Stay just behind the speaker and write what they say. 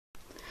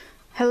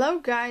Hello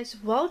guys,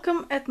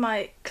 welcome at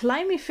my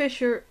Climie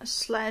Fisher /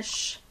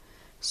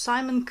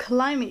 Simon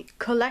Climie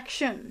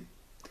collection.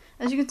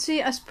 As you can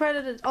see, I spread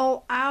it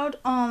all out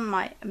on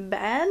my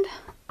bed.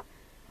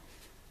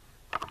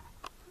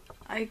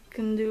 I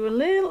can do a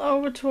little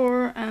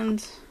overture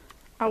and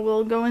I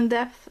will go in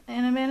depth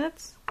in a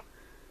minute.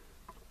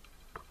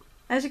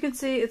 As you can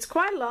see, it's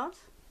quite a lot,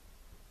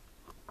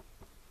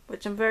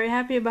 which I'm very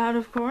happy about,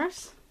 of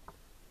course.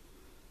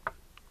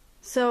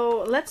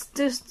 So let's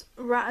just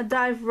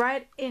dive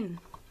right in.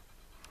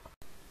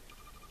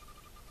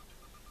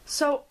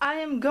 So I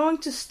am going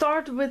to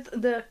start with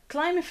the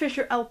Climie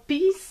Fisher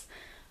LPs.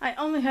 I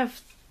only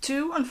have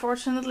two,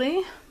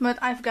 unfortunately, but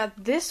I've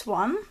got this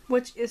one,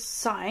 which is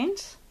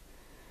signed.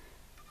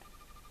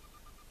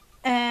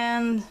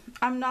 And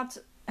I'm not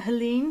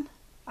Helene.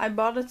 I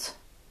bought it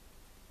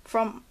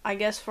from, I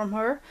guess, from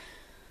her.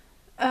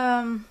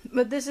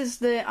 But this is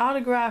the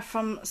autograph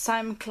from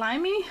Simon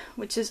Climie,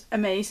 which is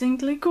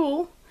amazingly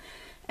cool.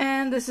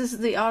 And this is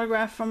the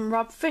autograph from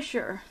Rob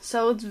Fisher,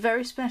 so it's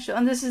very special.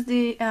 And this is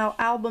the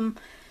album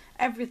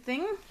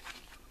Everything.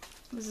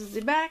 This is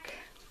the back.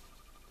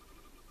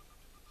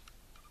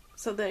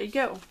 So there you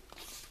go.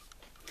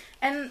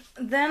 And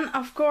then,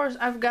 of course,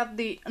 I've got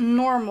the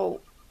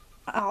normal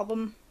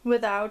album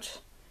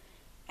without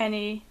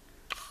any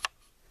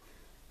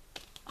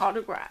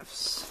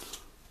autographs.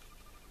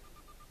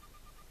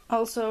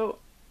 Also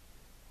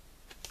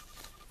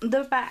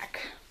the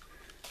back.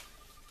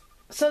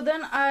 So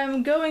then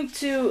I'm going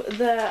to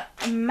the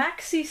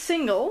maxi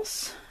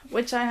singles,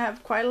 which I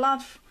have quite a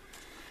lot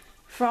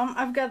from.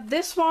 I've got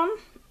this one.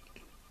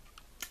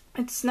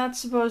 It's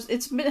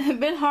a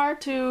bit hard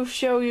to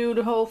show you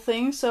the whole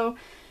thing, so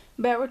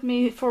bear with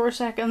me for a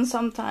second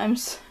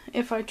sometimes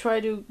if I try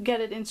to get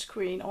it in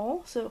screen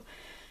all. So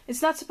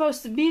it's not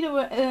supposed to be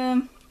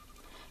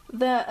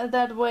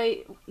that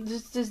way.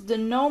 This is the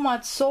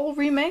Nomad Soul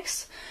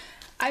remix.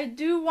 I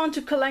do want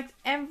to collect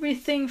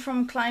everything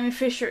from Climie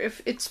Fisher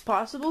if it's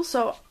possible,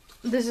 so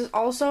this is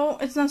also,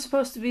 it's not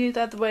supposed to be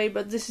that way,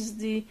 but this is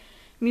the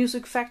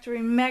Music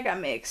Factory Mega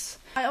Mix.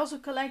 I also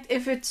collect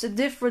if it's a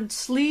different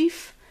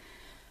sleeve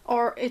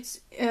or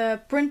it's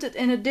printed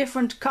in a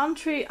different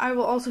country. I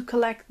will also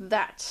collect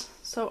that,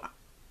 so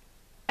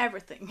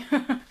everything.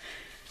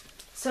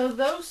 So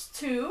those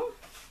two.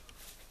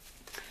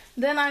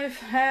 Then I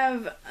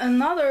have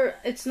another,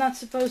 it's not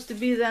supposed to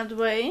be that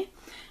way,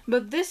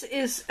 but this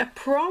is a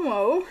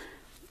promo.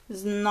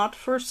 It's not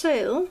for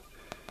sale.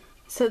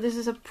 So this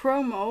is a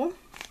promo.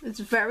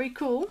 It's very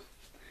cool.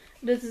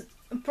 This is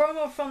a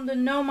promo from the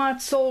Nomad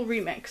Soul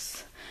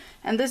remix.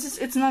 And this is,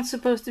 it's not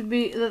supposed to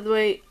be that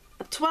way.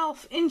 A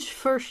 12-inch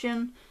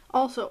version,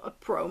 also a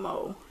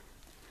promo.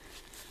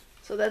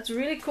 So that's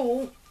really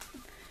cool.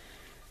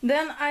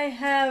 Then I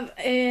have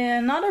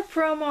another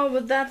promo,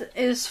 but that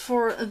is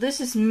for This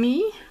Is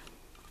Me.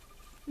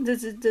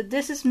 This is the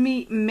This Is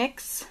Me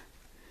mix.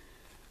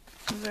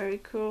 Very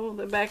cool.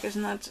 The back is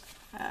not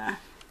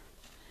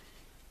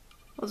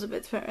was a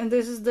bit fair. And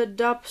this is the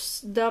dub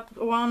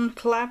 1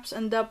 claps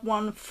and dub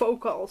 1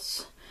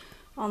 vocals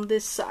on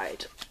this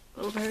side.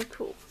 Oh, very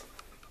cool.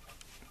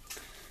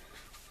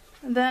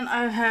 And then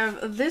I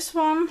have this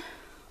one.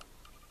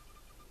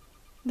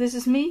 This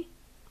Is Me.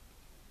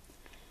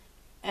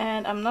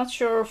 And I'm not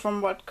sure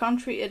from what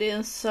country it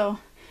is, so,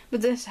 but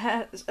this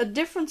has a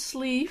different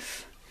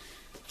sleeve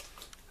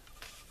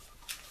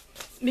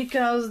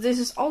because this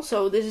is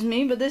also This Is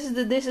Me, but this is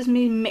the This Is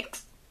Me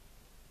mix.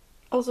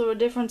 Also a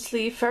different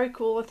sleeve, very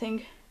cool, I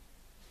think.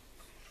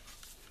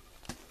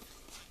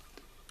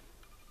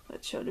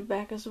 Let's show the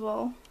back as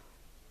well.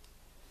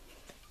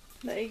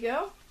 There you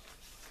go.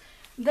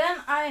 Then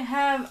I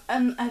have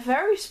a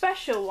very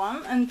special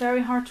one and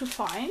very hard to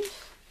find.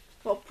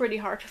 Well, pretty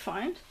hard to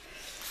find.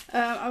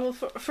 I will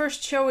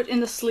first show it in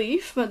the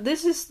sleeve, but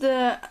this is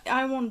the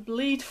I Won't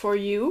Bleed For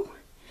You,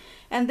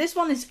 and this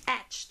one is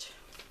etched.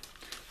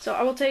 So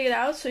I will take it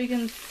out so you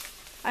can,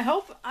 I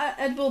hope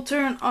it will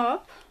turn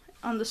up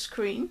on the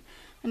screen.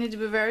 I need to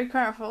be very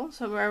careful,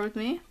 so bear with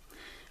me.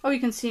 Oh, you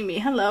can see me,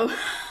 hello.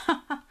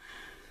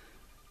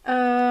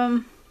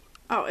 Oh,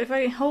 if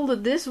I hold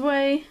it this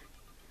way,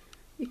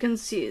 you can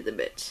see it a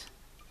bit.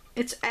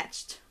 It's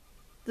etched.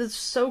 That's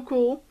so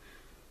cool.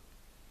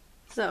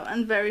 So,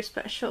 and very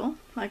special,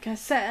 like I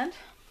said.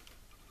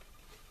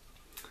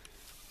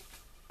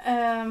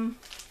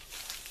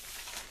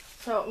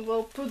 So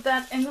we'll put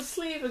that in the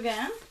sleeve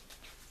again.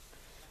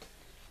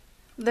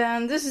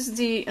 Then this is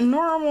the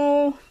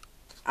normal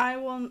I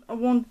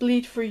Won't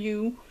Bleed For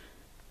You.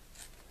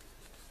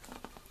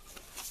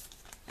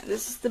 And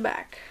this is the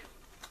back.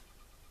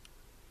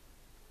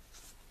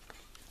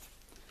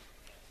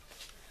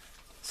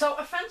 So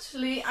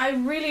eventually I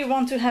really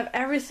want to have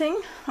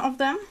everything of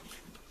them.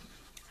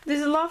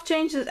 This Love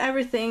Changes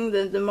Everything,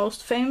 the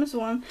most famous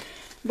one,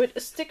 with a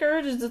sticker.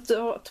 This is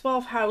the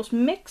 12 house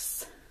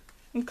mix.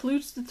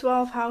 Includes the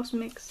 12 house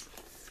mix.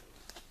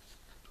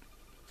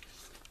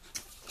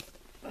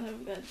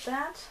 I've got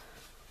that.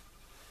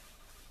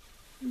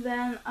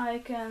 Then I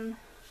can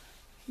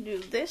do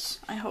this,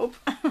 I hope.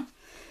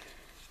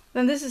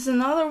 Then this is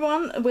another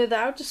one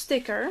without the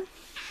sticker.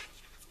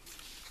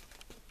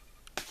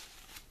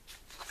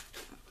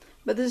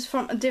 But this is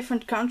from a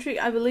different country.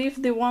 I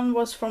believe the one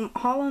was from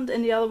Holland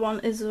and the other one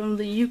is from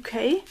the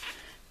UK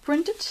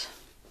printed.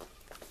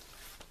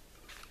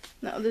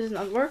 No, this is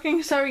not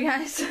working. Sorry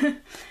guys.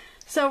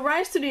 So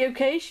Rise to the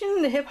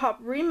Occasion, the hip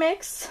hop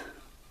remix.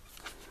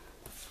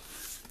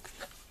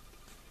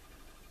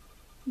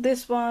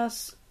 This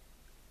was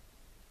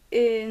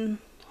in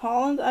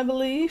Holland, I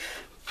believe.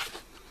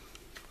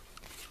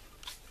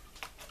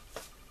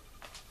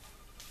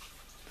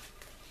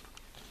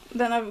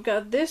 Then I've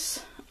got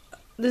this.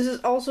 This is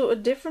also a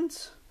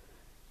different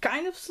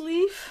kind of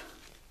sleeve.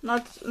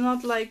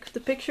 Not like the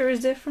picture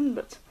is different,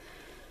 but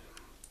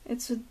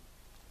it's a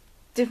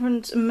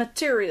different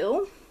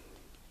material.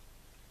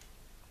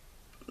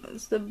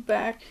 That's the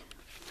back.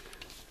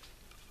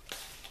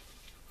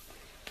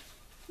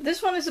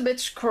 This one is a bit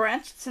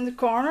scratched in the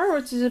corner,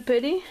 which is a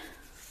pity.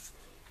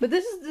 But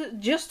this is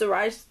just the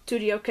Rise to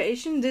the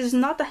Occasion. This is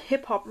not a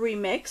hip hop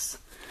remix.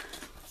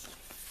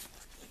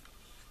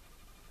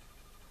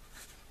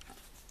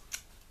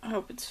 I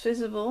hope it's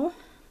visible.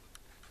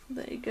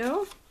 There you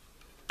go.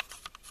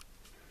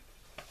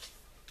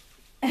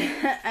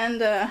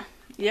 And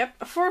yep,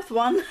 a fourth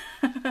one.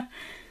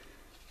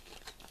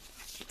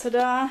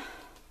 Ta-da!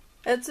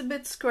 It's a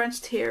bit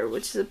scratched here,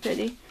 which is a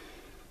pity.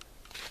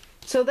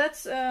 So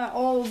that's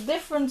all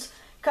different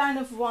kind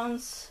of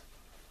ones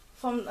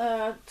from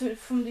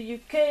the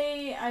UK.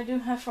 I do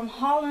have from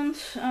Holland,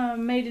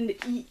 made in the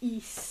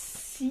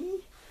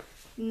EEC.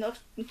 Not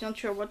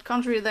sure what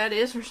country that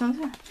is or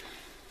something.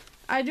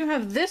 I do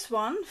have this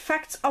one,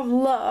 Facts of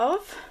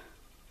Love.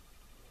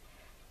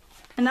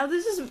 And now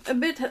this is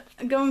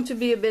going to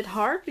be a bit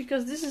hard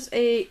because this is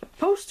a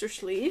poster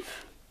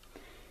sleeve.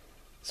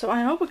 So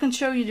I hope I can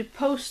show you the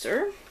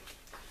poster.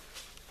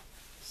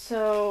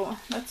 So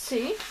let's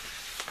see.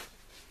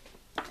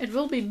 It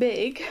will be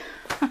big.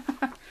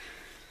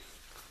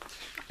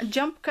 A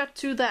jump cut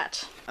to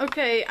that.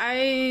 Okay,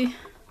 I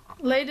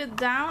laid it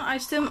down.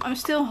 I'm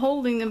still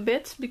holding a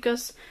bit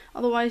because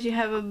otherwise you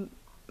have a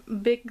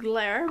big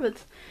glare.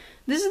 But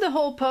this is the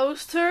whole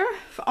poster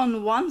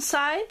on one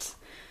side.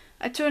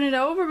 I turn it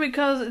over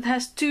because it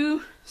has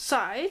two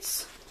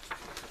sides.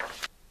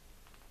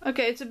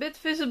 Okay, it's a bit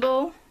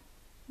visible.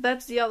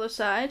 That's the other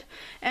side.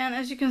 And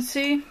as you can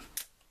see,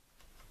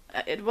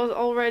 it was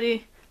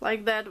already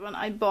like that when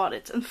I bought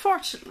it,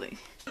 unfortunately.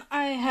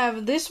 I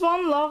have this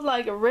one, Love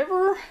Like a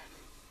River.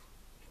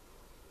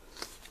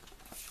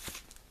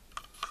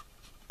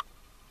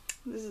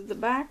 This is the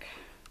back.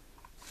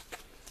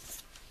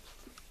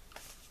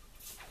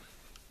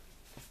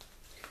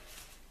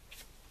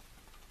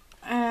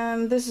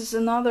 And this is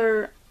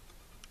another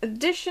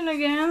edition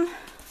again.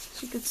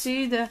 As you can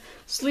see, the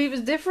sleeve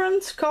is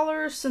different,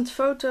 colors and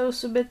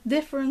photos a bit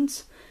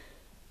different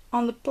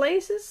on the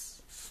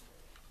places.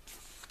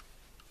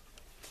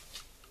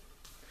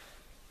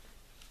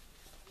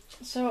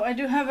 So I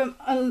do have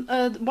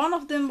one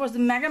of them was the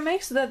Mega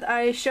Mix that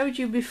I showed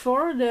you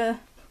before. The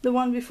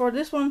one before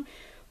this one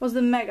was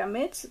the Mega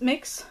Mix.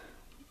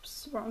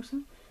 Oops, wrong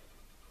side.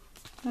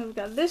 Then we've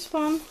got this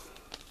one.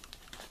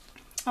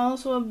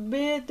 Also a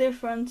bit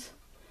different.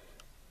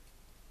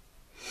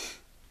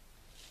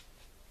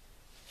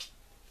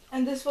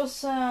 And this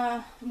was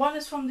one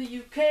is from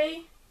the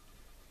UK,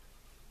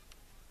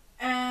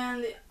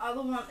 and the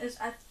other one is,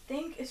 I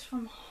think, is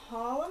from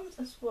Holland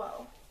as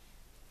well,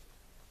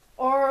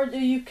 or the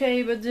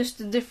UK, but just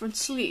a different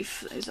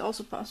sleeve is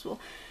also possible.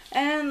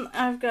 And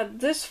I've got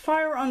this,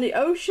 Fire on the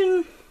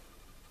Ocean.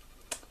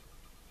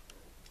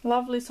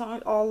 Lovely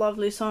song, all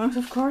lovely songs,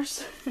 of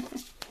course.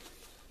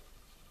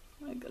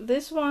 I got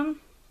this one.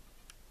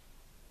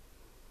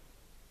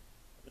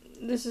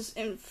 This is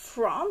in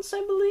France,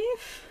 I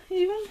believe,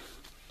 even.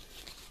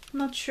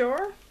 Not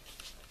sure.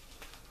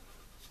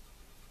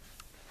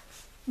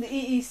 The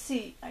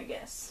EEC, I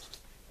guess.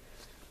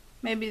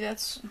 Maybe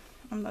that's...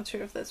 I'm not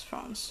sure if that's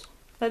France.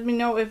 Let me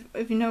know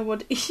if you know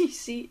what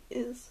EEC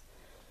is.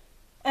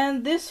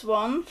 And this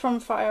one, from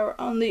Fire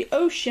on the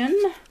Ocean.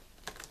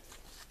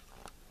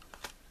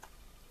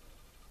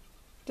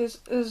 This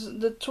is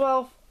the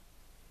 12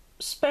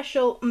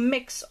 special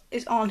mix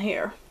is on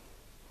here.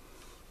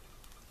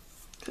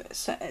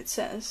 It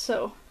says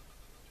so.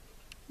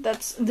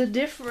 That's the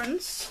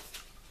difference.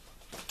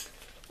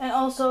 And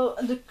also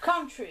the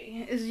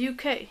country is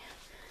UK.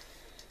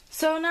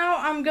 So now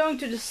I'm going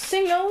to the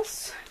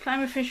singles,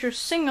 Climie Fisher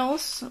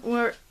singles,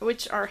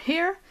 which are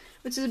here,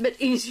 which is a bit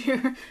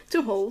easier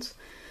to hold.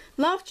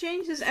 Love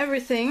Changes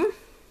Everything.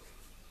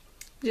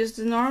 Just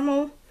the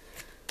normal.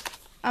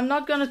 I'm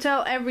not gonna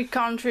tell every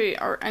country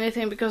or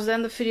anything because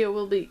then the video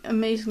will be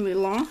amazingly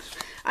long.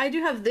 I do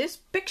have this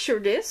picture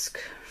disc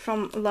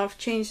from Love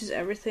Changes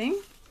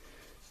Everything,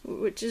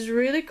 which is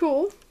really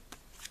cool.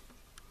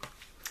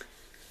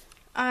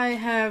 I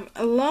have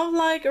Love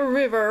Like a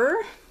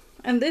River,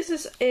 and this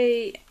is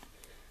a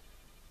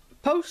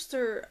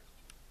poster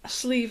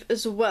sleeve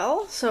as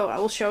well, so I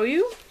will show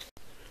you.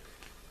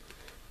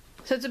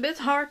 So it's a bit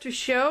hard to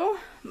show,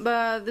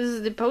 but this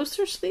is the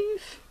poster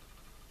sleeve.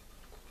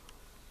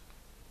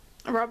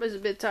 Rob is a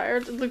bit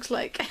tired, it looks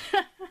like.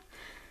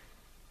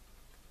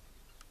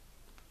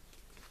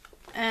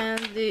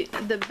 And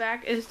the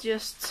back is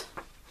just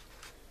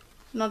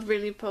not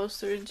really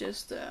poster,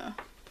 just the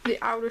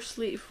outer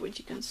sleeve, which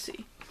you can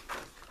see.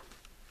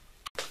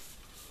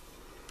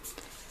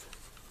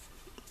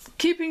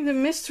 Keeping the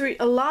mystery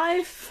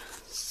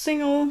alive,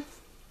 single.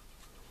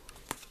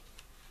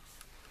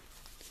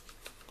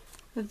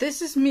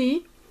 This is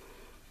me.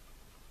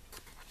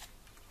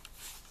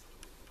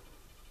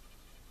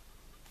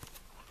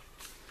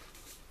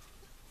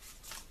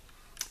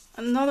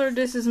 Another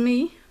This Is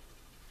Me.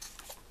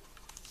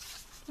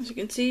 As you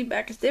can see,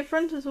 back is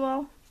different as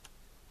well.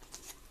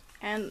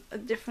 And a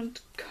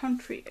different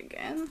country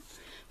again.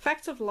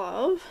 Facts of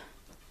Love.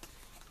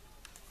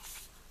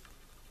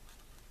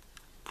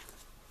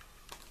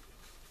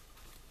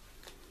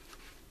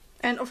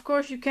 And of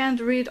course you can't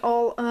read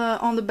all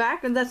on the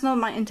back, and that's not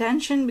my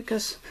intention,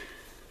 because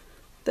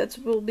that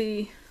will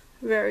be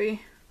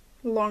very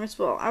long as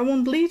well. I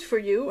Won't Bleed For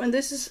You, and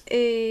this is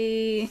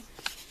a...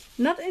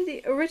 not in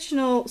the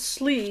original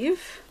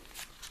sleeve,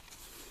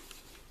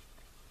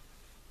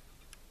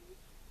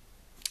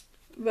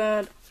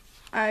 but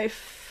I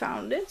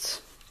found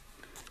it,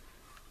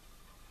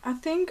 I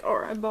think,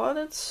 or I bought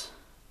it.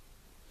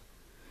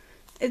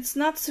 It's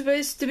Not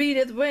Supposed to Be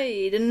That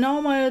Way, the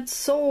Nomad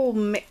Soul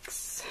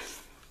Mix.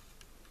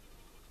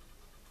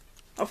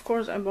 Of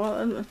course I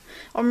bought it,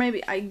 or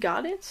maybe I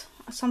got it.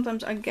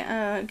 Sometimes I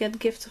get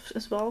gifts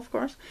as well, of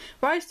course.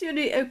 Rise to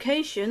the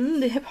Occasion,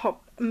 the hip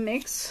hop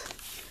mix.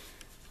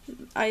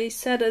 I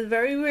said it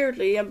very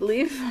weirdly, I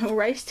believe.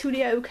 Rise to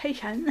the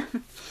Occasion.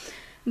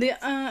 The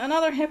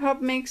another hip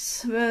hop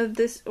mix.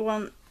 This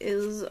one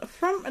is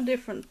from a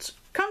different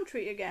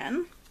country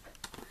again.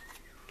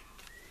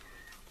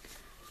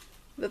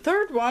 The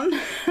third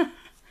one,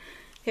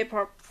 hip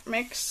hop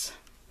mix.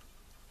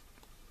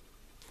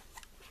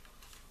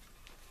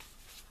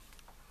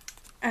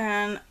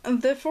 And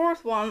the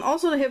fourth one,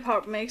 also the hip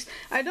hop mix.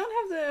 I don't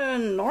have the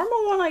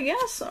normal one, I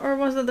guess, or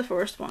was that the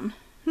first one?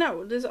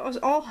 No, this is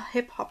all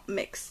hip hop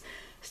mix.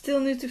 Still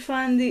need to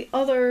find the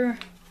other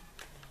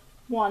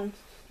one.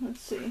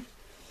 Let's see.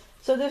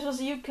 So this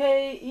was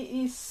UK,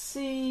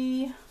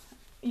 EEC,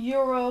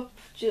 Europe,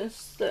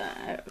 just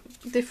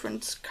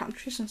different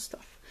countries and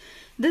stuff.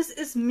 This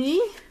Is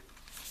Me.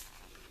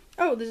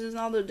 Oh, this is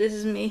another This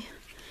Is Me.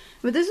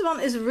 But this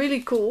one is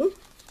really cool.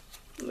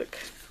 Look.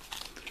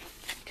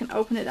 Can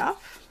open it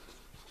up.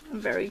 A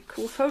very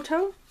cool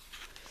photo.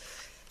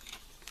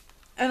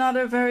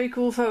 Another very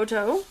cool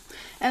photo.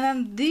 And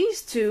then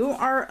these two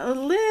are a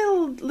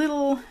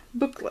little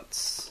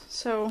booklets.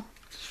 So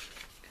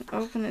I can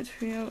open it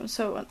for you.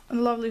 So a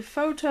lovely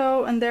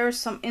photo, and there's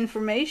some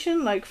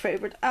information like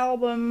favorite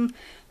album,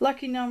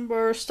 lucky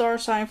number, star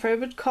sign,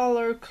 favorite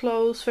color,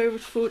 clothes,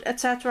 favorite food,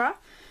 etc.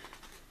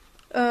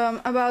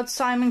 About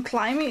Simon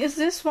Climie is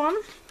this one.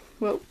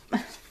 Whoa.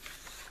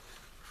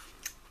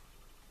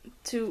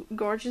 Two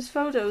gorgeous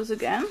photos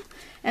again,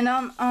 and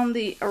on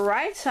the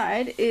right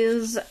side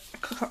is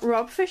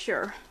Rob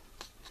Fisher,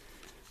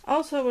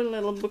 also a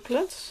little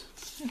booklet,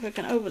 if I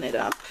can open it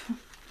up.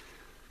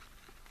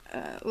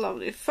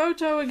 Lovely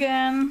photo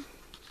again,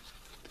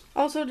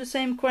 also the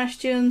same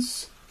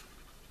questions,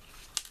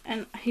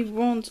 and he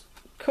won't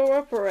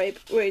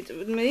cooperate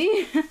with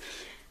me.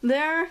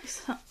 There are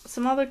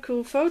some other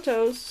cool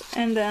photos,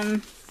 and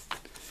then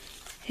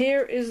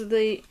here is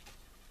the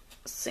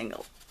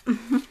single.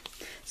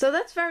 So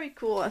that's very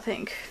cool, I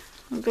think.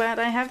 I'm glad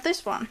I have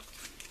this one.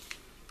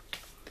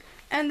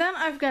 And then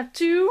I've got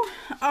two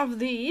of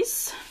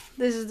these.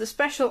 This is the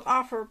special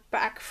offer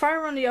pack.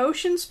 Fire on the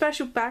Ocean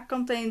special pack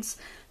contains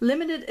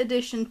limited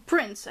edition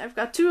prints. I've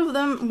got two of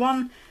them,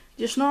 one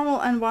just normal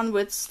and one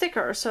with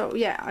sticker. So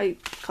yeah, I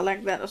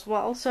collect that as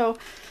well. So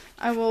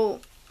I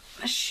will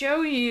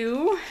show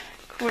you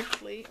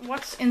quickly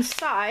what's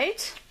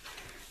inside.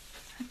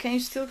 Can you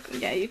still,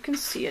 yeah, you can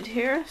see it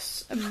here.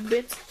 It's a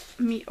bit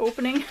me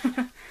opening.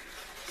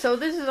 So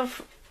this is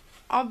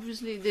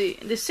obviously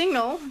the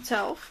single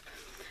itself,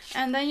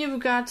 and then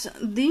you've got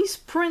these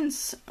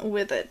prints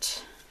with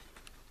it,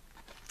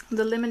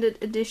 the limited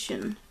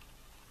edition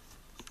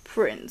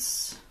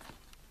prints.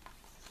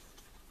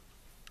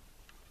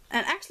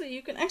 And actually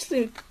you can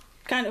actually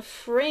kind of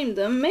frame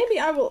them. Maybe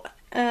I will,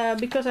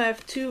 because I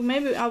have two,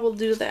 maybe I will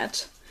do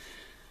that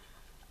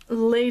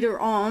later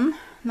on,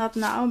 not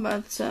now,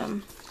 but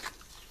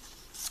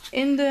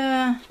in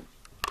the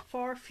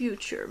far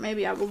future,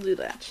 maybe I will do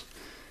that.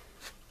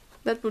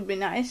 That would be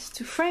nice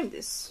to frame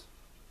this.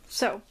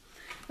 So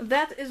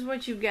that is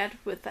what you get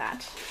with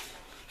that.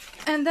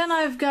 And then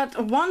I've got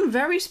one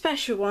very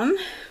special one,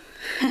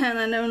 and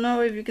I don't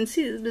know if you can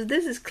see this, but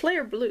this is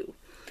clear blue.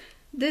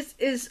 This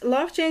is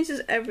Love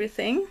Changes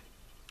Everything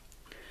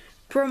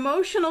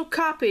promotional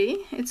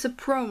copy. It's a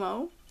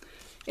promo.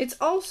 It's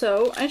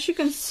also, as you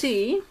can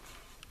see,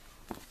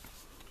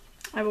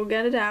 I will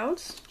get it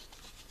out,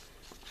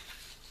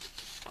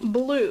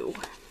 blue.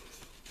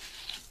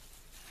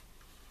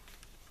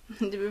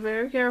 Need to be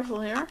very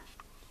careful here.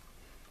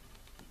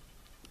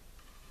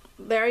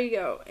 There you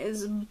go.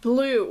 It's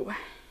blue.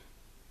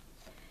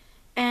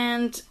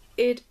 And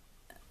it,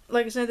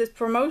 like I said, it's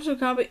promotional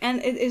copy,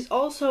 and it is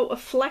also a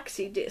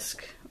flexi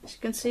disc. As you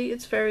can see,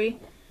 it's very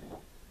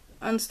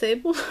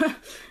unstable.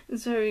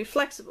 It's very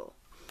flexible.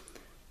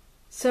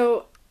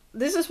 So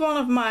this is one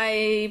of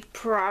my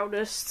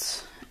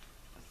proudest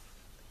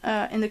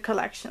in the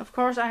collection. Of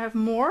course, I have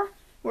more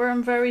where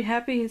I'm very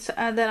happy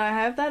that I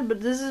have that,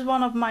 but this is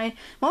one of my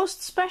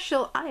most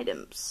special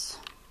items.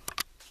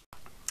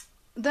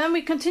 Then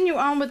we continue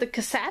on with the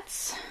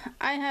cassettes.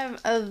 I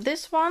have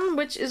this one,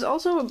 which is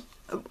also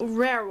a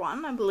rare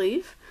one, I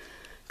believe.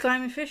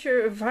 Climie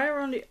Fisher,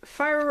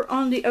 Fire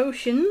on the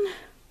Ocean.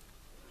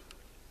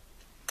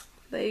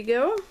 There you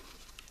go.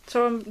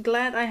 So I'm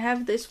glad I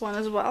have this one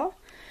as well.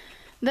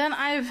 Then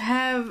I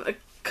have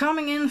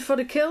Coming In for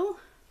the Kill.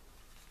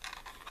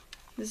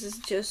 This is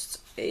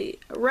just a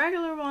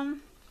regular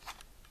one,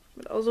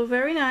 but also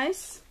very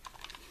nice.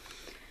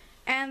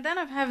 And then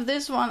I have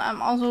this one.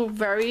 I'm also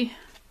very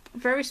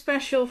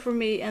special for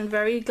me and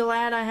very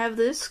glad I have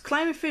this.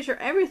 Climie Fisher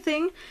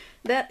Everything.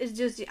 That is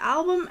just the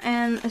album,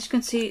 and as you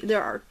can see,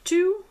 there are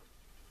two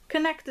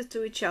connected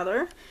to each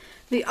other.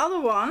 The other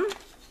one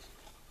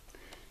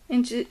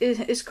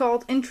is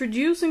called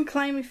Introducing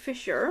Climie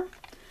Fisher,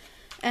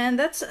 and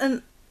that's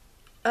a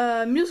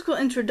musical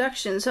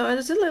introduction. So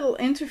it's a little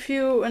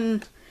interview,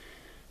 and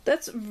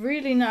that's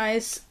really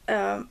nice.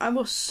 I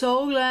was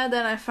so glad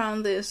that I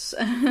found this.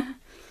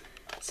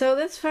 So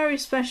that's very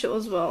special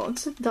as well.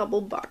 It's a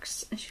double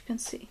box, as you can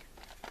see.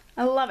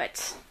 I love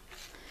it.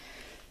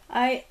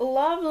 I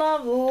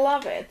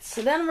love it.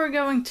 So then we're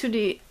going to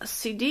the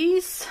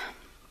CDs.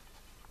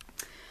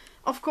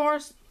 Of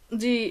course,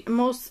 the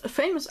most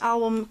famous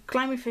album,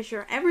 Climie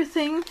Fisher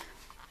Everything.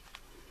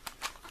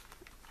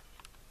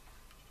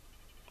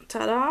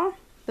 Ta-da!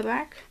 The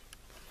back.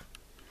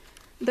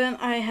 Then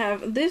I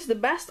have this, the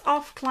best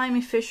of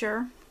Climie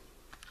Fisher,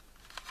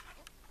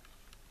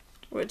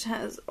 which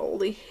has all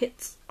the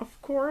hits,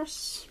 of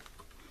course.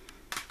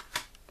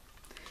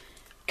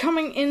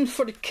 Coming In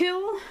for the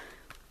Kill.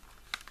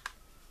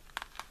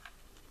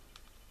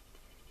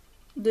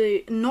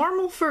 The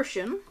normal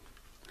version.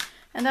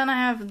 And then I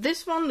have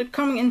this one, the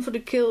Coming In for the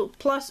Kill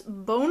plus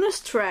bonus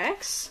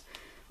tracks.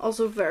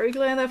 Also very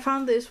glad I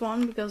found this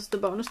one, because the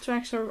bonus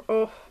tracks are,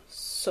 oh,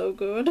 so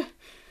good.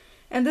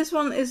 And this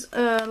one is,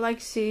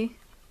 like you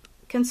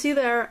can see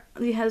there,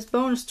 it has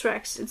bonus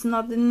tracks. It's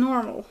not the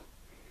normal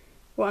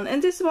one.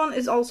 And this one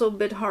is also a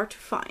bit hard to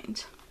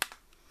find.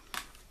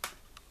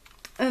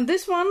 And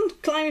this one,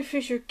 Climie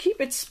Fisher Keep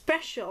It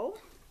Special.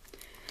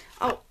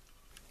 Oh,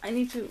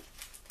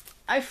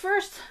 I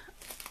first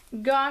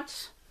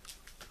got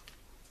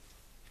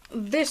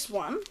this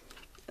one.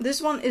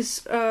 This one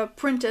is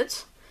printed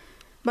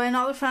by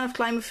another fan of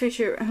Climie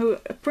Fisher who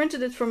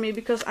printed it for me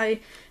because I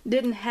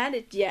didn't have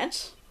it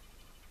yet.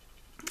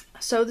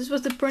 So this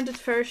was the printed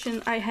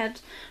version. I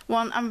had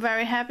one. I'm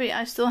very happy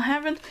I still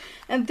have it.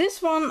 And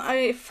this one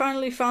I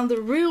finally found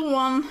the real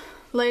one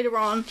later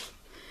on.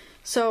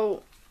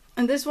 So,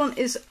 and this one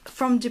is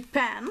from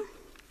Japan,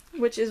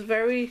 which is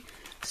very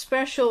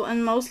special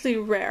and mostly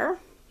rare.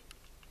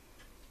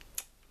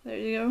 There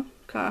you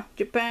go,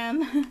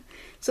 Japan.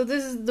 So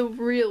this is the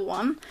real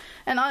one.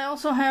 And I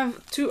also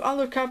have two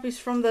other copies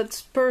from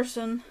that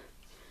person.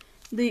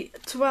 The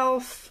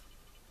 12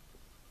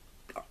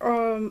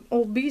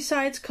 all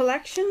B-sides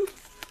collection.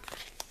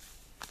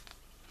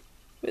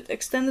 With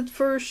extended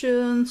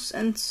versions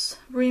and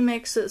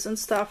remixes and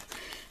stuff.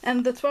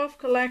 And the 12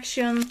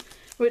 collection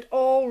with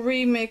all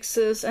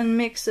remixes and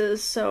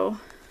mixes. So,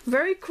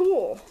 very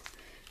cool.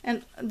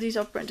 And these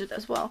are printed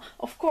as well.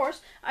 Of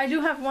course, I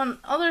do have one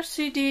other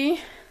CD,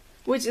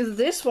 which is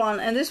this one.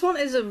 And this one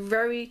is a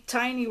very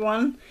tiny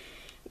one.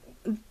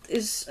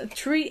 It's a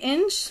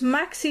 3-inch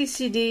maxi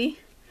CD.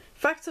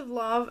 Facts of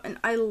Love. And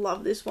I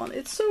love this one.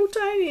 It's so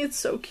tiny. It's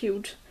so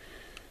cute.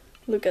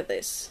 Look at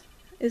this.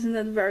 Isn't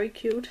that very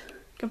cute?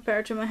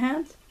 Compared to my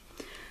hand.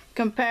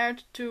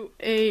 Compared to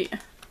a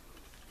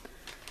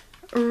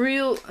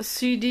real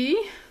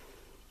CD.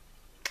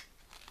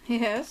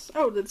 Yes.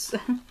 Oh, that's...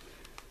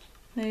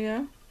 There you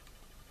go.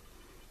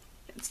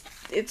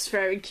 It's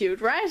very cute,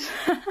 right?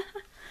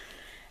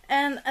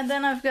 and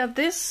then I've got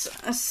this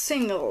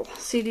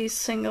CD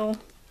single,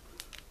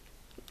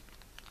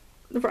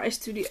 The Rise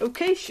to the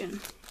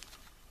Occasion.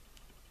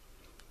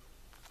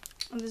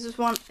 And this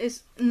one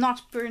is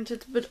not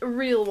printed, but a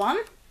real one.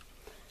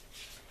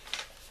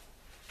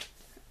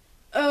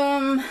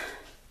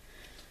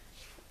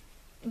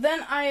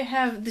 Then I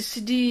have the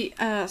CD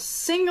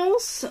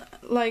singles,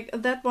 like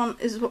that one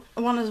is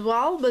one as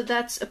well, but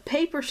that's a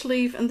paper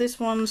sleeve, and these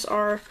ones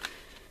are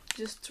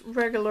just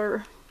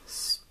regular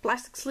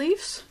plastic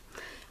sleeves.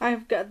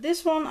 I've got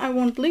this one, I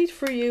Won't Bleed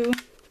For You,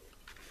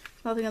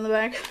 nothing on the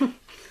back.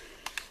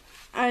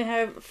 I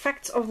have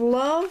Facts of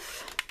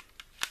Love,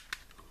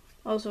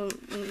 also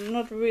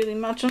not really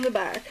much on the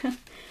back.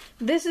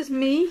 This Is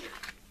Me.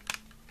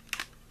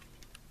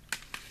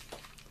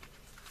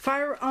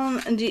 Fire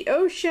on the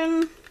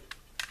Ocean.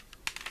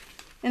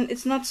 and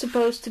it's not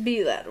supposed to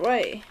be that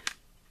way.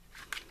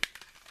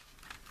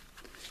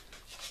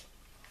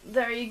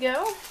 There you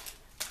go.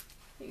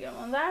 You go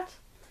on that.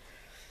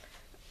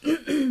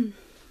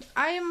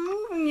 I am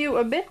moving you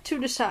a bit to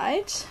the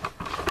sides.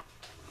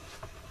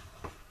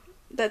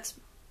 That's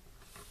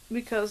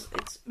because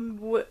it's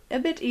a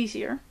bit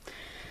easier.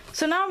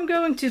 So now I'm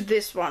going to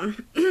this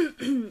one.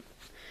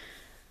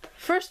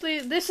 Firstly,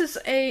 this is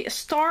a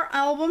star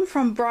album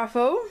from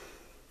Bravo.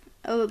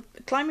 A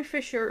Climie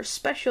Fisher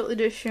special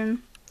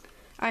edition.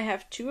 I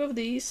have 2 of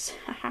these.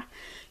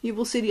 You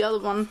will see the other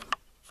one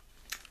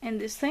in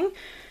this thing.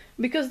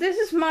 Because this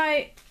is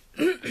my...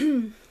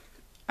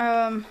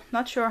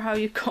 not sure how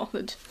you call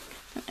it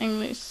in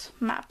English.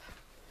 Map.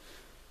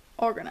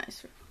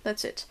 Organizer.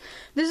 That's it.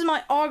 This is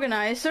my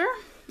organizer.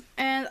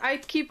 And I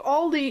keep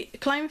all the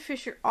Climie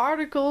Fisher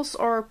articles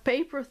or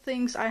paper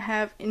things I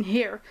have in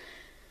here.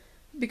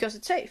 Because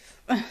it's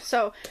safe.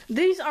 So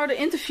these are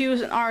the interviews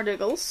and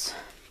articles.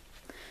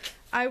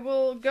 I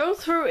will go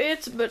through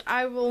it, but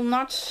I will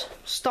not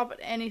stop at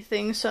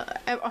anything, so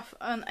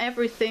on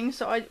everything.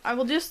 So I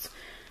will just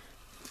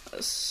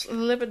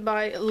slip it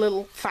by a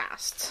little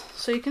fast,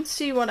 so you can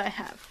see what I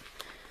have.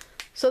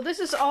 So this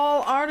is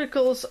all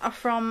articles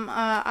from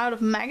out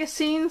of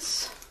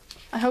magazines.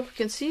 I hope you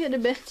can see it a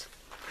bit.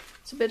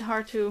 It's a bit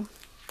hard to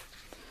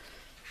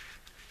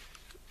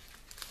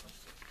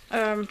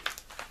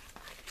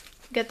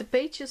get the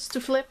pages to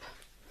flip.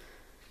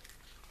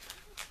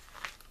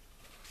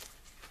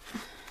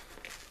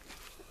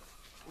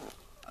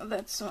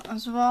 That's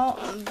as well.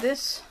 And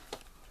this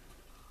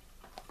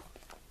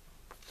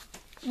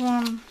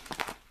one.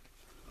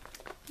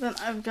 Then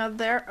I've got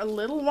there a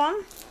little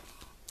one.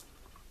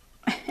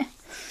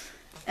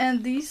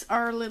 And these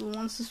are little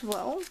ones as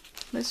well.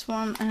 This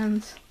one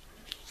and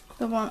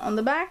the one on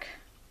the back.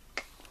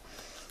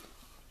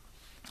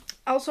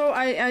 Also,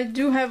 I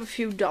do have a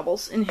few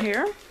doubles in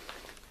here.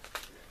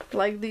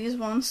 Like these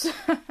ones.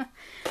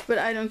 But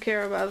I don't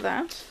care about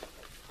that.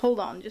 Hold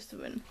on just a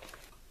minute.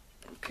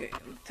 Okay,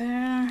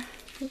 there.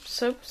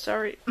 Oops,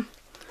 sorry.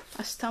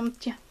 I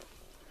stumped you.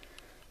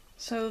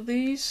 So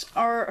these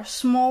are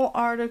small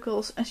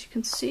articles, as you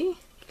can see.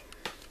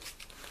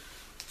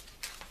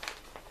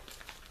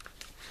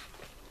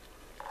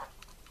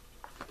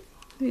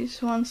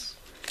 These ones.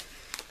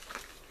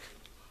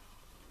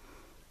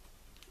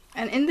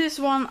 And in this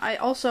one I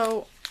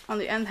also, on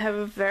the end,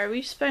 have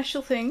very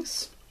special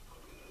things.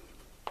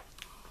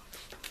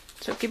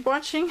 So keep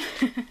watching.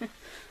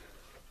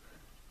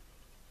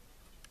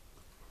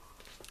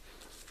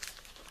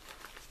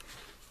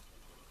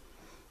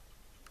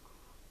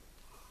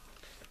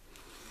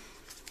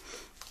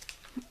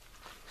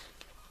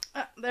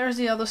 There's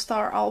the other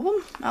star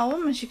album,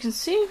 as you can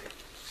see.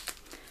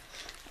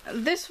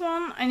 This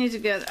one I need to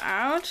get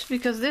out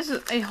because this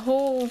is a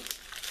whole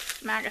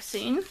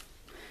magazine.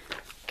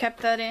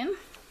 Kept that in.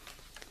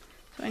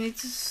 So I need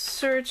to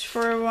search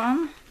for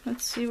one.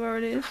 Let's see where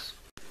it is.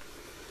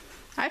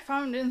 I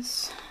found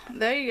this.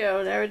 There you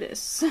go, there it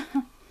is.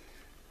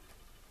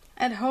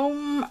 At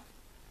home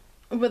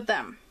with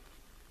them.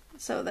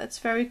 So that's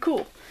very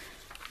cool.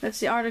 That's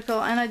the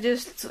article, and I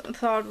just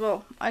thought,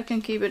 well, I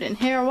can keep it in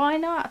here, why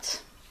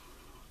not?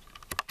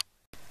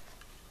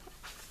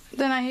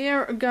 Then I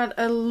here got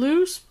a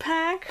loose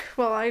pack.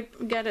 Well, I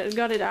got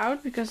it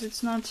out because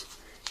it's not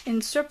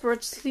in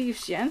separate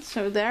sleeves yet.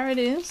 So there it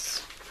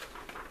is.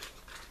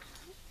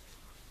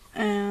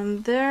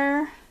 And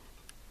there,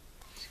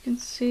 as you can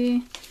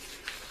see,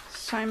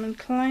 Simon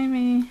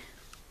Climie.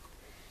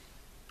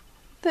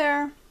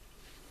 There.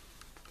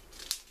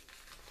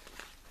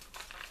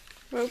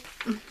 Whoop.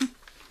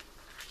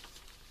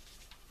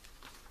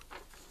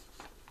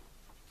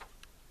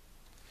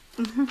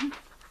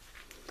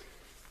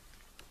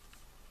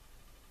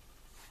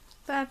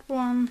 That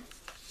one.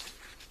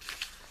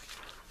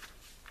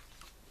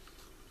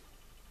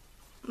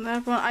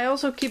 That one. I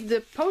also keep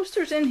the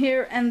posters in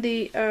here and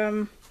the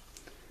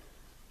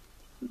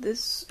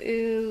this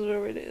is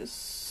where it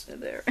is.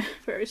 There,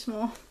 very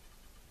small.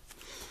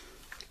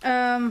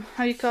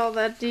 How you call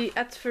that? The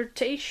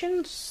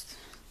advertisations.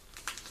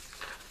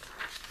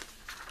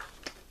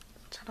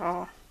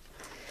 Ta-da.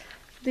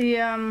 The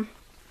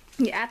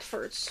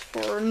adverts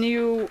for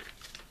new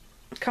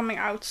coming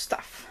out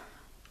stuff.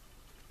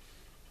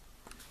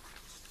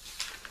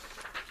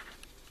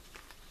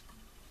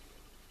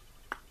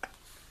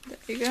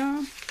 There you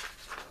go.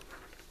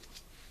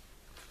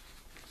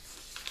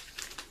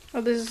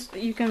 Oh, this is,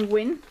 you can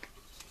win.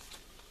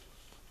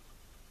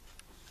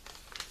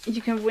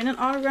 You can win an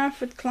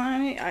autograph with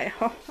Climie.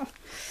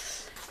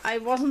 I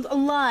wasn't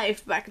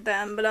alive back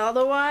then, but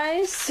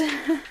otherwise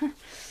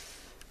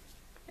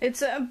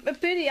it's a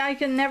pity I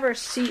can never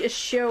see a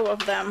show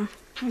of them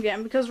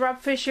again, because Rob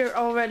Fisher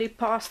already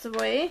passed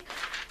away.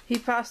 He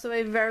passed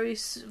away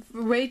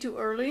way too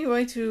early,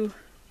 way too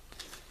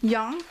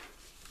young.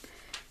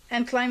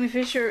 And Climie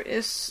Fisher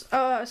is,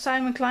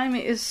 Simon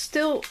Climie is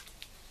still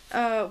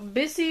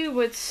busy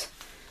with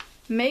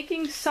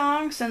making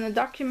songs and a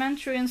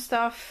documentary and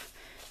stuff,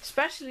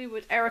 especially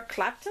with Eric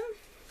Clapton.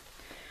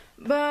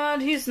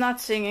 But he's not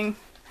singing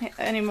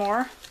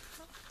anymore.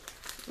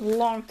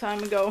 Long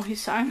time ago he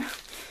sang.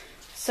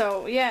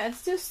 So yeah,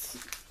 it's just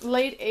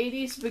late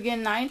 80s,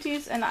 begin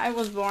 90s, and I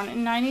was born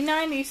in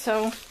 1990,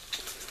 so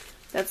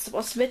that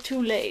was a bit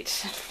too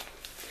late.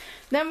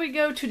 Then we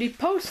go to the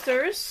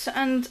posters,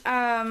 and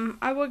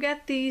I will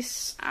get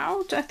these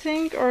out, I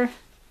think, or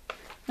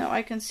no,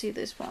 I can see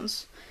these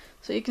ones,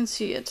 so you can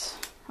see it,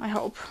 I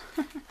hope.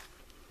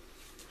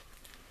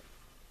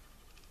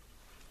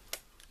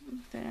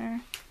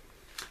 There.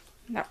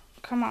 No,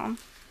 come on.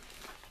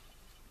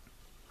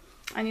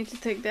 I need to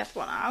take that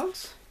one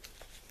out.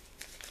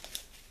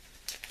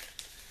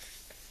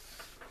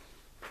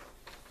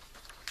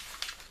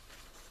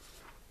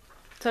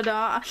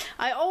 Ta-da!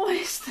 I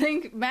always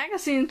think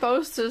magazine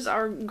posters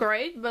are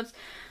great, but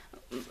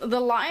the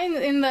line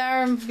in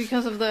there,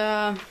 because of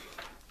the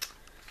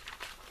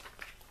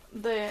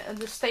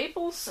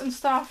staples and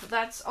stuff,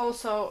 that's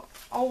also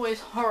always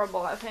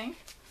horrible, I think.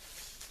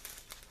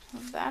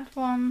 That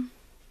one.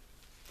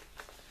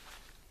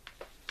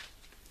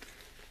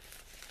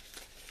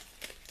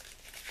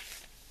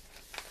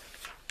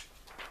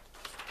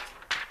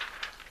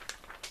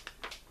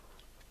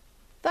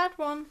 That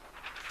one.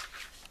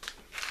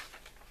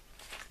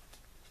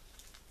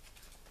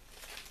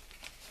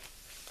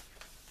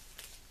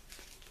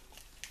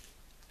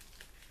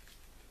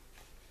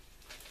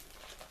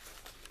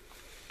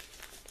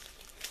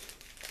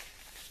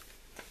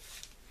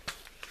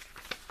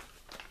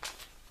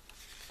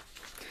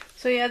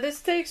 So yeah,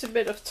 this takes a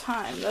bit of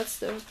time, that's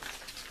the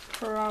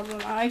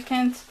problem. I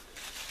can't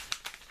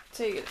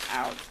take it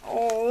out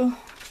all.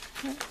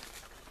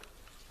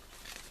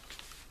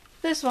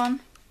 This one,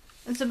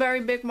 it's a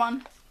very big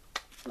one,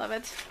 love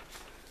it.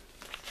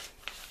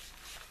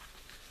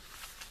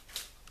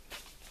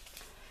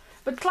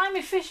 But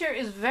Climie Fisher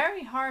is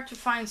very hard to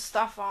find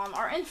stuff on,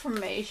 or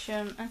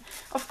information. And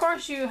of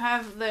course you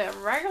have the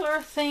regular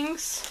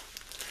things,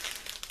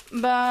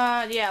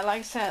 but yeah, like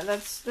I said,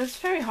 that's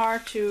very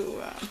hard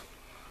to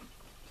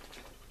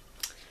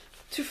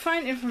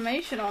find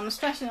information on,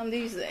 especially on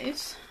these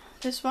days.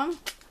 This one,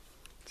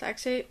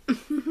 taxi.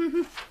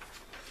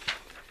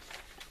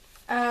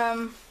 And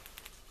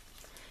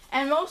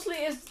mostly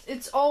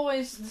it's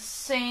always the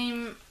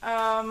same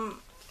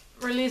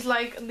release,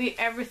 like the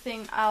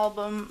Everything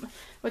album,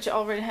 which I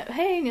already have.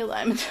 Hey, Neil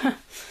Diamond.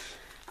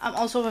 I'm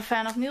also a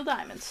fan of Neil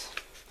Diamond.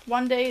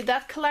 One day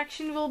that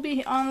collection will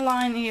be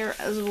online here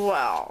as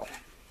well.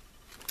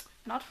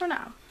 Not for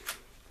now.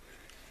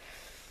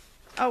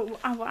 Oh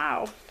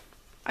wow.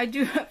 I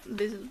do have,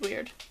 this is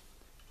weird.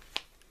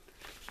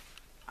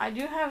 I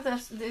do have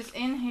this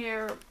in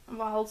here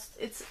whilst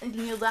it's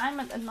Neil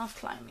Diamond and not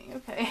Climie,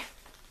 okay.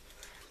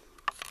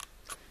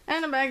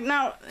 And the bag.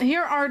 Now,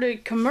 here are the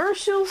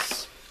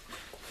commercials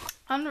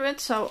under it,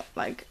 so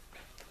like,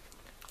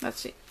 let's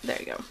see, there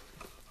you go.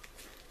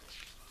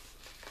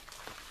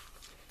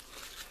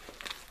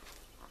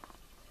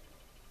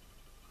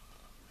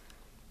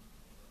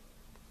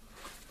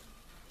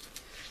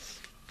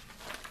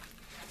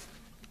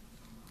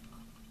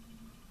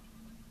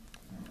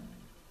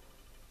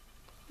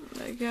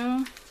 There you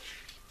go.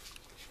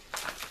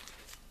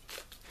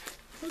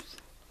 Oops.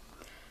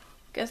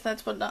 Guess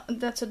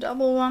that's a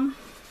double one.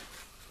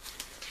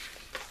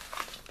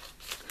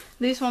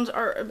 These ones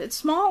are a bit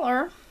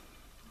smaller,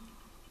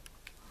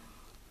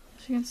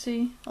 as you can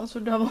see, also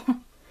double.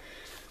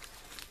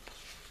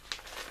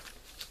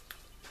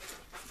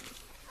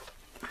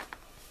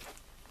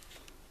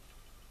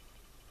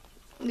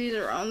 These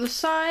are on the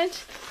side.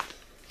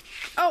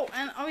 Oh,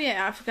 and oh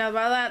yeah, I forgot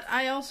about that.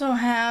 I also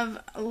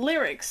have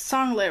lyrics,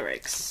 song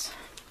lyrics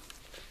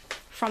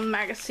from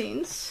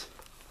magazines.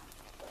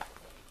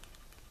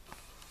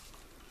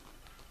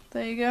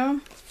 There you go.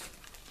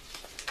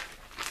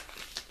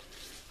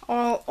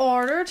 All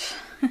ordered.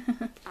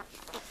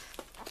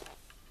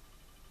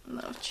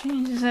 That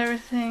changes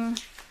everything.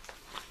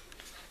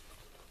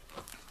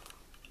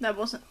 That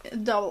was a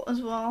double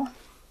as well.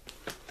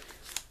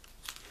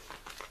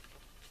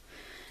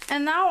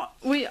 And now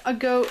we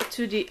go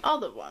to the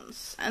other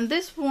ones, and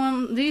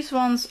these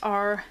ones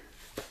are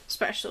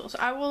special. So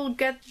I will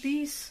get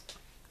these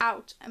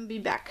out and be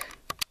back.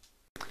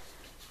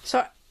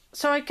 So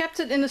I kept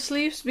it in the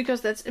sleeves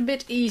because that's a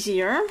bit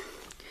easier.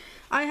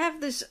 I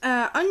have this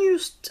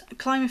unused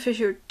Climie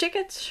Fisher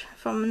ticket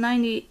from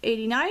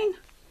 1989,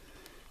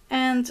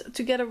 and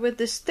together with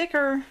this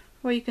sticker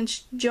where you can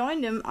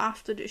join them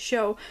after the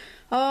show.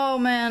 Oh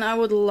man, I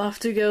would love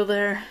to go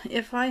there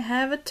if I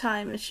have a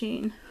time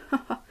machine.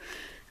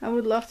 I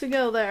would love to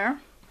go there.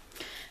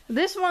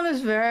 This one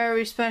is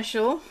very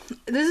special.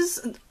 This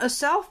is a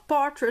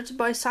self-portrait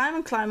by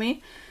Simon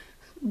Climie,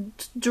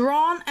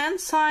 drawn and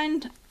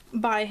signed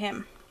by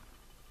him.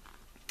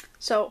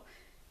 So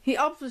he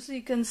obviously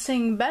can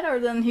sing better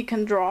than he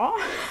can draw.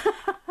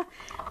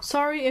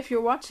 Sorry if you're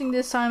watching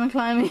this, Simon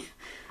Climie,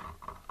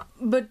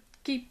 but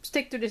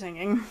stick to the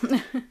singing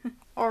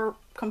or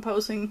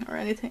composing or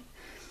anything.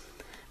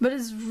 But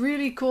it's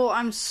really cool.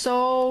 I'm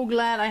so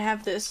glad I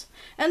have this.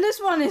 And this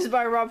one is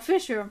by Rob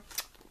Fisher.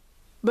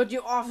 But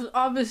you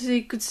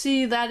obviously could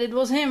see that it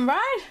was him,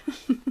 right?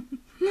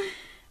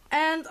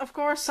 And of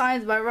course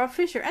signed by Rob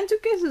Fisher and 2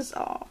 kisses.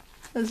 Oh,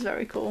 that's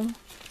very cool.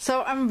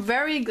 So I'm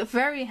very,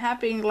 very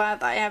happy and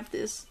glad I have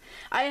this.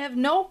 I have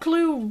no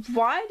clue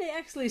why they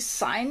actually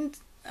signed,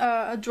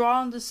 why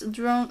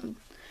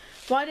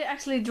they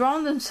actually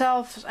drawn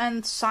themselves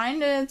and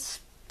signed it.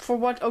 For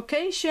what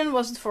occasion?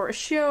 Was it for a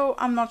show?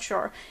 I'm not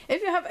sure.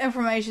 If you have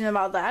information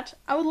about that,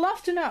 I would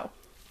love to know.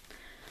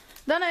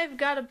 Then I've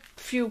got a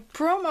few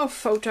promo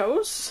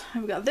photos.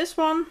 I've got this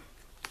one.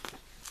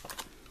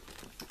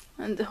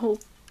 And the whole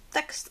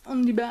text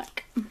on the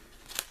back.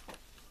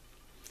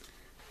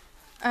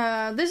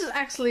 This is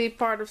actually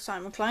part of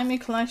Simon Climie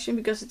collection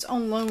because it's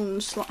on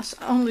loan,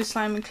 only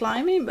Simon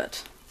Climie,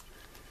 but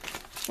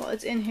well,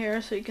 it's in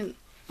here so you can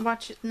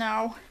watch it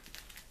now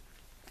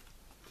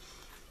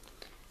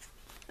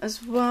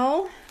as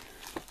well,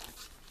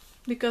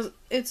 because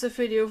it's a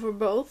video for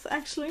both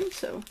actually.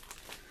 So,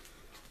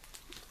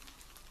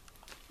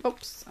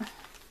 oops,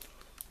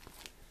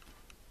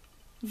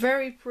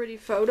 very pretty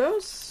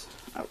photos.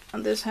 Oh,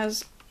 and this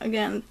has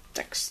again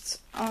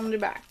text on the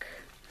back.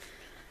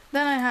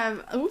 Then I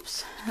have,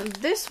 oops,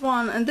 this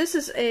one, and this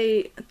is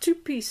a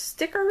 2-piece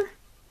sticker.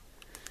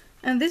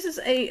 And this is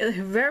a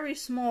very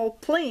small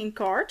playing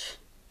card.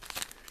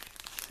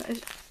 So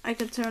I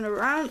can turn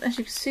around, as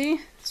you can see.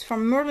 It's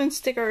from Merlin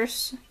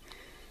Stickers,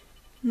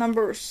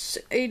 numbers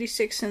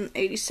 86 and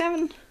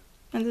 87.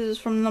 And this is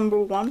from number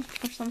 1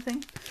 or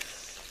something.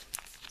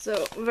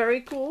 So,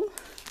 very cool.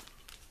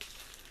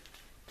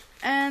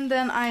 And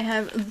then I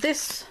have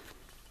this.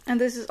 And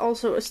this is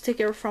also a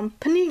sticker from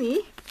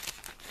Panini.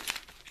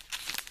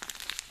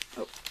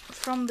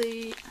 From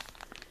the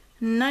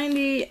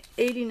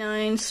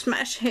 9089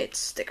 Smash Hits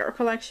sticker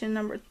collection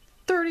number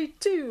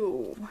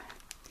 32.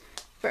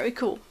 Very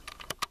cool.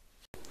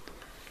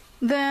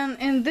 Then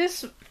in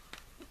this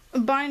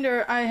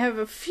binder I have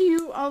a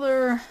few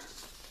other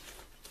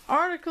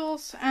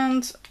articles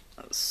and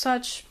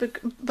such,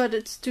 but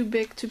it's too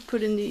big to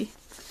put in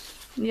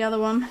the other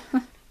one.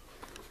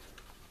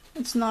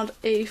 It's not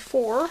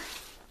A4.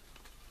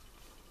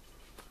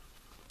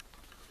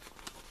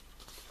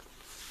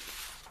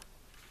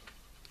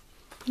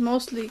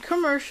 Mostly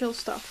commercial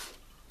stuff,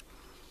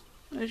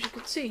 as you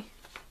can see.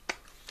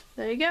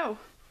 There you go.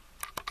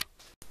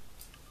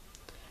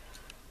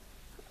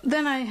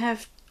 Then I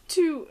have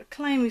 2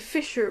 Climie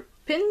Fisher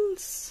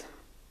pins.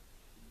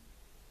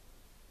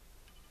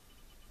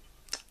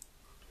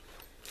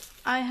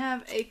 I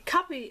have a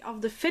copy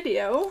of the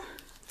video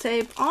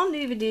tape on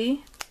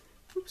DVD.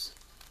 Oops,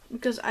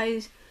 because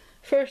I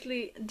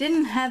firstly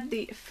didn't have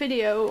the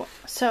video,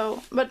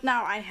 so but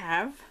now I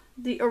have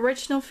the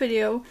original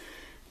video,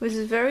 which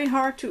is very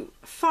hard to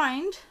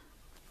find,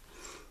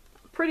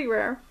 pretty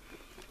rare.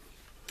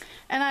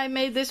 And I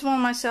made this one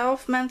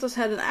myself. Mentos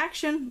had an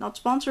action, not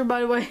sponsored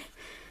by the way,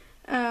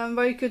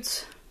 where you could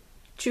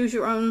choose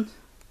your own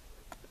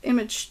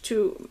image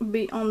to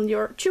be on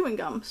your chewing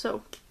gum.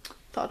 So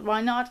thought,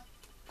 why not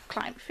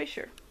Climie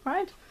Fisher,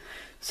 right?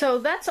 So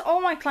that's all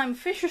my Climie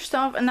Fisher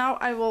stuff, and now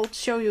I will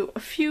show you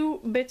a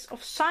few bits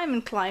of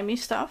Simon Climie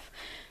stuff,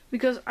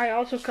 because I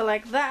also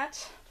collect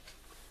that.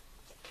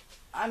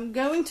 I'm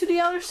going to the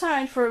other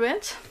side for a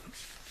bit.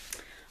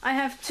 I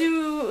have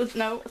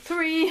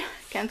 3,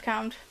 can't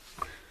count.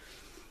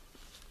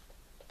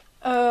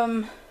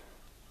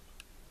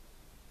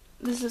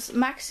 This is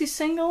maxi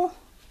single,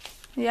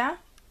 yeah.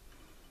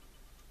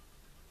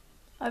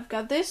 I've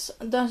got this,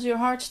 Does Your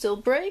Heart Still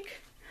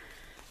Break?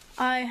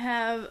 I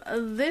have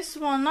this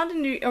one, not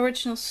in the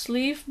original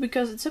sleeve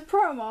because it's a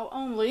promo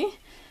only.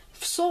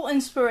 Soul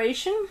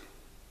Inspiration.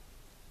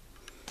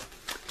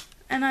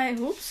 And I,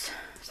 oops,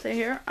 stay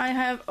here. I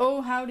have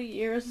Oh How the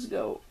Years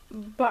Go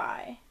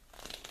By.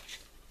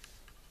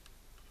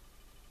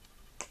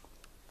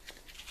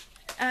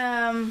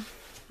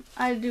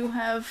 I do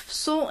have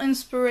Soul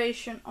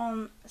Inspiration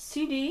on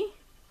CD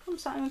from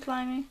Simon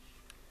Climie.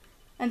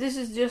 And this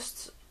is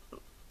just,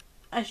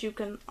 as you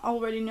can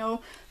already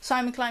know,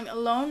 Simon Climie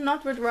alone,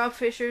 not with Rob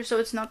Fisher, so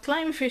it's not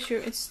Climie Fisher,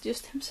 it's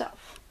just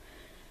himself.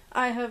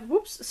 I have,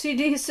 whoops,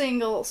 CD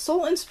single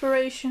Soul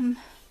Inspiration.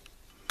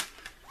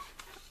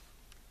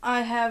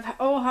 I have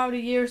Oh How the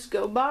Years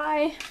Go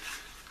By.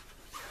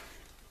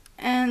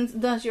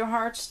 And Does Your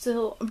Heart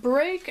Still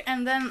Break?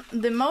 And then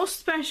the most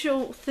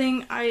special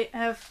thing I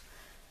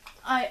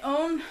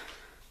own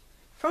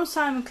from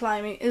Simon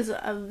Climie is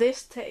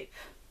this tape.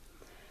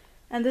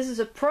 And this is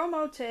a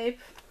promo tape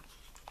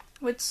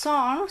with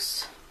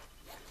songs.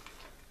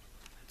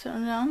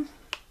 Turn it on.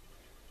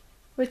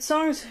 With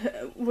songs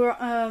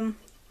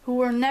who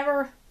were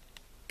never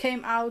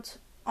came out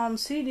on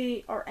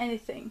CD or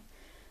anything.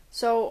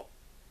 So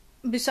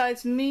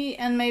besides me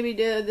and maybe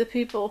the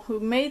people who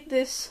made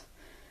this,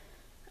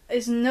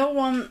 is no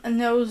one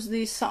knows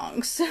these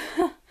songs.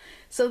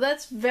 So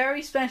that's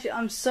very special.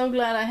 I'm so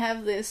glad I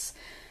have this.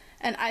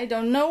 And I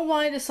don't know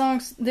why the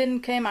songs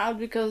didn't came out,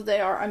 because they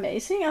are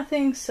amazing, I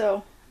think.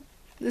 So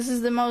this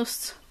is the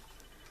most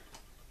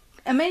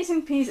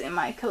amazing piece in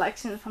my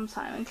collection from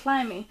Simon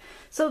Climie.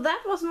 So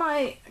that was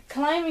my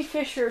Climie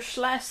Fisher /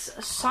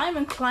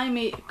 Simon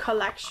Climie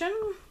collection.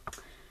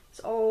 It's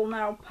all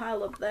now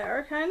piled up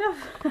there, kind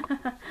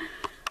of.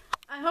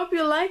 I hope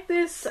you like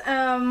this.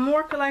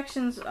 More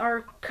collections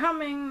are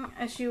coming.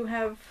 As you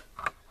have,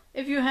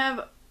 if you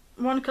have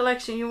one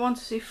collection you want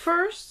to see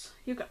first,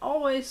 you can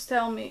always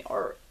tell me,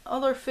 or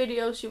other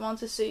videos you want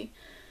to see.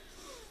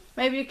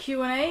 Maybe a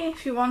Q&A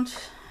if you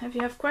want, if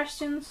you have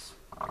questions.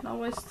 You can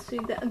always do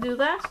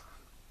that.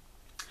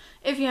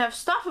 If you have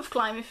stuff of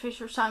Climie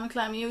Fisher, Simon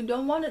Climie, you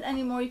don't want it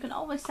anymore, you can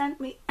always send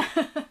me.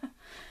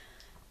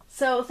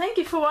 So thank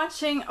you for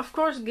watching. Of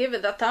course, give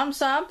it a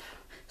thumbs up.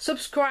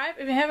 Subscribe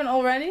if you haven't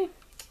already.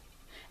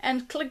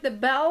 And click the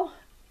bell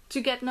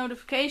to get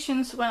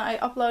notifications when I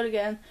upload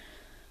again.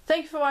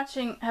 Thank you for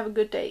watching. Have a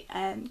good day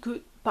and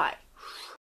goodbye.